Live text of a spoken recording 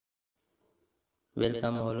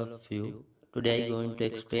Welcome all of you. Today I am going to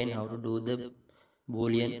explain how to do the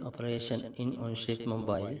Boolean operation in Onshape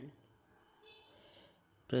mobile.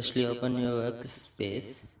 Firstly open your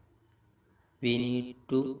workspace. We need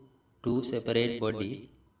to two separate body.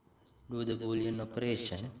 Do the Boolean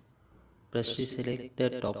operation. Firstly select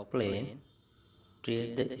the top plane.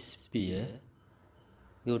 Create the sphere.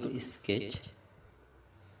 Go to sketch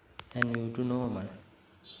and go to normal.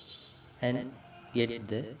 And get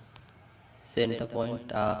the center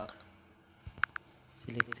point arc.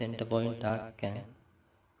 Select center point arc and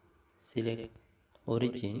select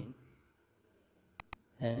origin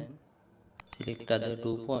and select other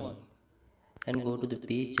 2 points and go to the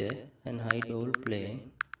picture and hide all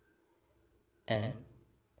plane and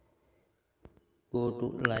go to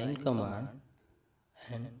line command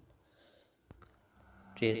and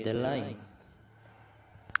create the line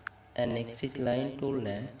and exit line tool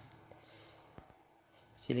and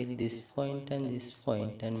select this point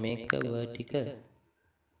and make a vertical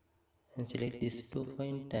and select this 2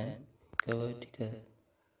 point and make a vertical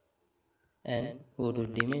and go to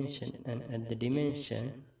dimension and at the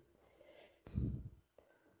dimension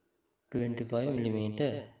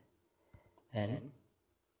 25mm and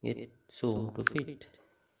get zoom to fit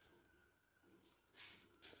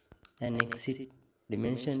and exit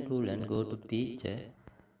dimension tool and go to picture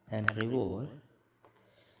and revolve.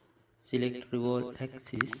 Select revolve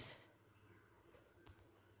axis,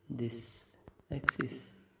 this axis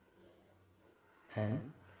and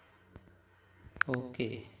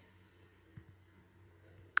OK.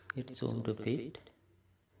 Get zoom to fit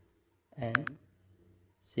and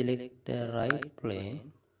select the right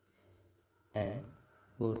plane and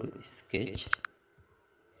go to sketch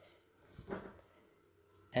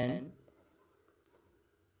and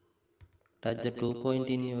touch the 2 point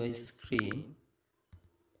in your screen.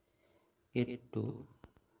 Get to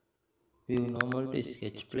view normal to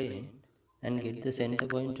sketch plane and get the center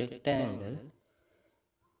point rectangle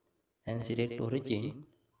and select origin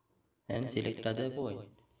and select other point.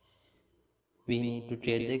 We need to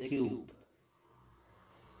create the cube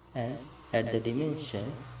and add the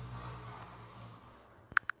dimension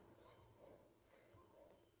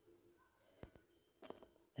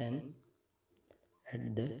and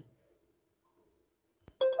add the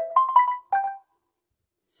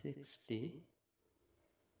 60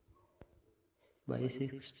 by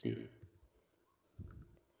 60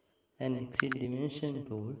 and exit dimension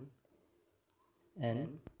tool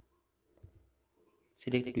and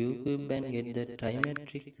select view cube and get the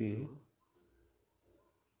trimetric view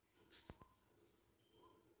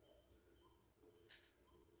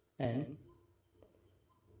and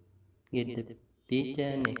get the pitch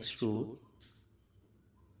and extrude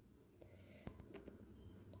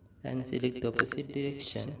and select opposite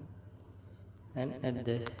direction and at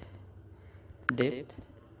the depth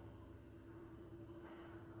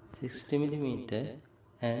 60mm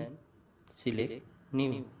and select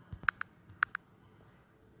new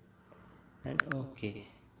and OK.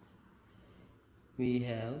 We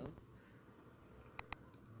have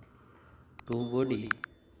two body,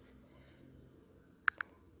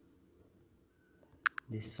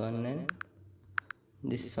 this one and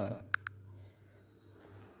this one.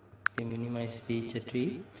 Okay, minimize feature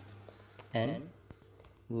tree and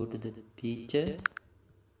go to the feature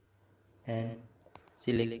and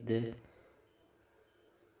select the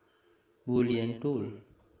Boolean tool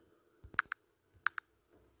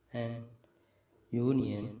and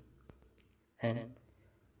union and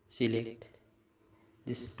select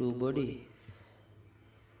these two bodies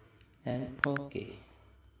and OK.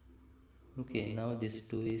 Okay, now this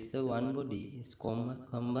two is the one body is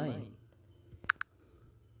combined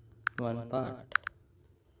one part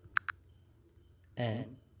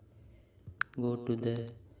and go to the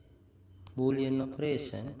Boolean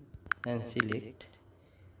operation and select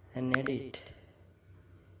and edit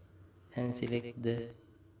and select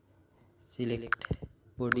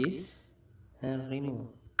bodies and remove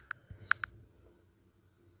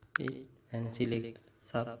it and select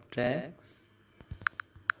subtracts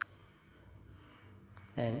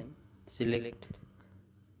and select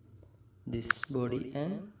this body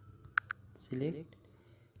and select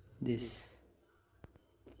this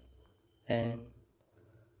and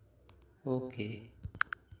OK.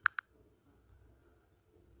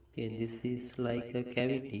 Okay, this is like a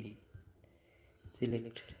cavity.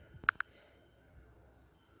 Select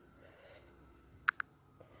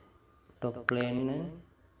top plane and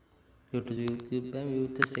go to view cube and view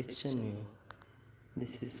the section view.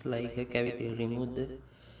 This is like a cavity. Remove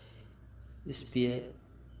the sphere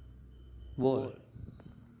wall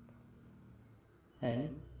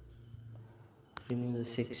and remove the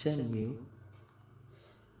section view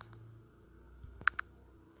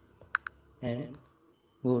and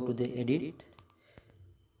go to the edit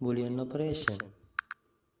Boolean operation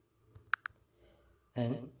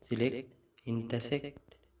and select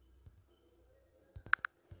intersect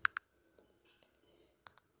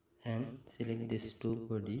and select this two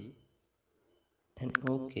body and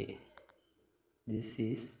OK. This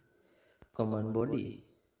is common body.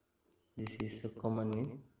 This is a common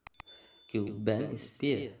in cube and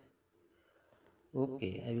sphere.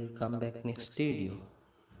 Okay, I will come back next video.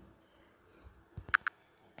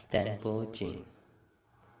 Thanks for watching.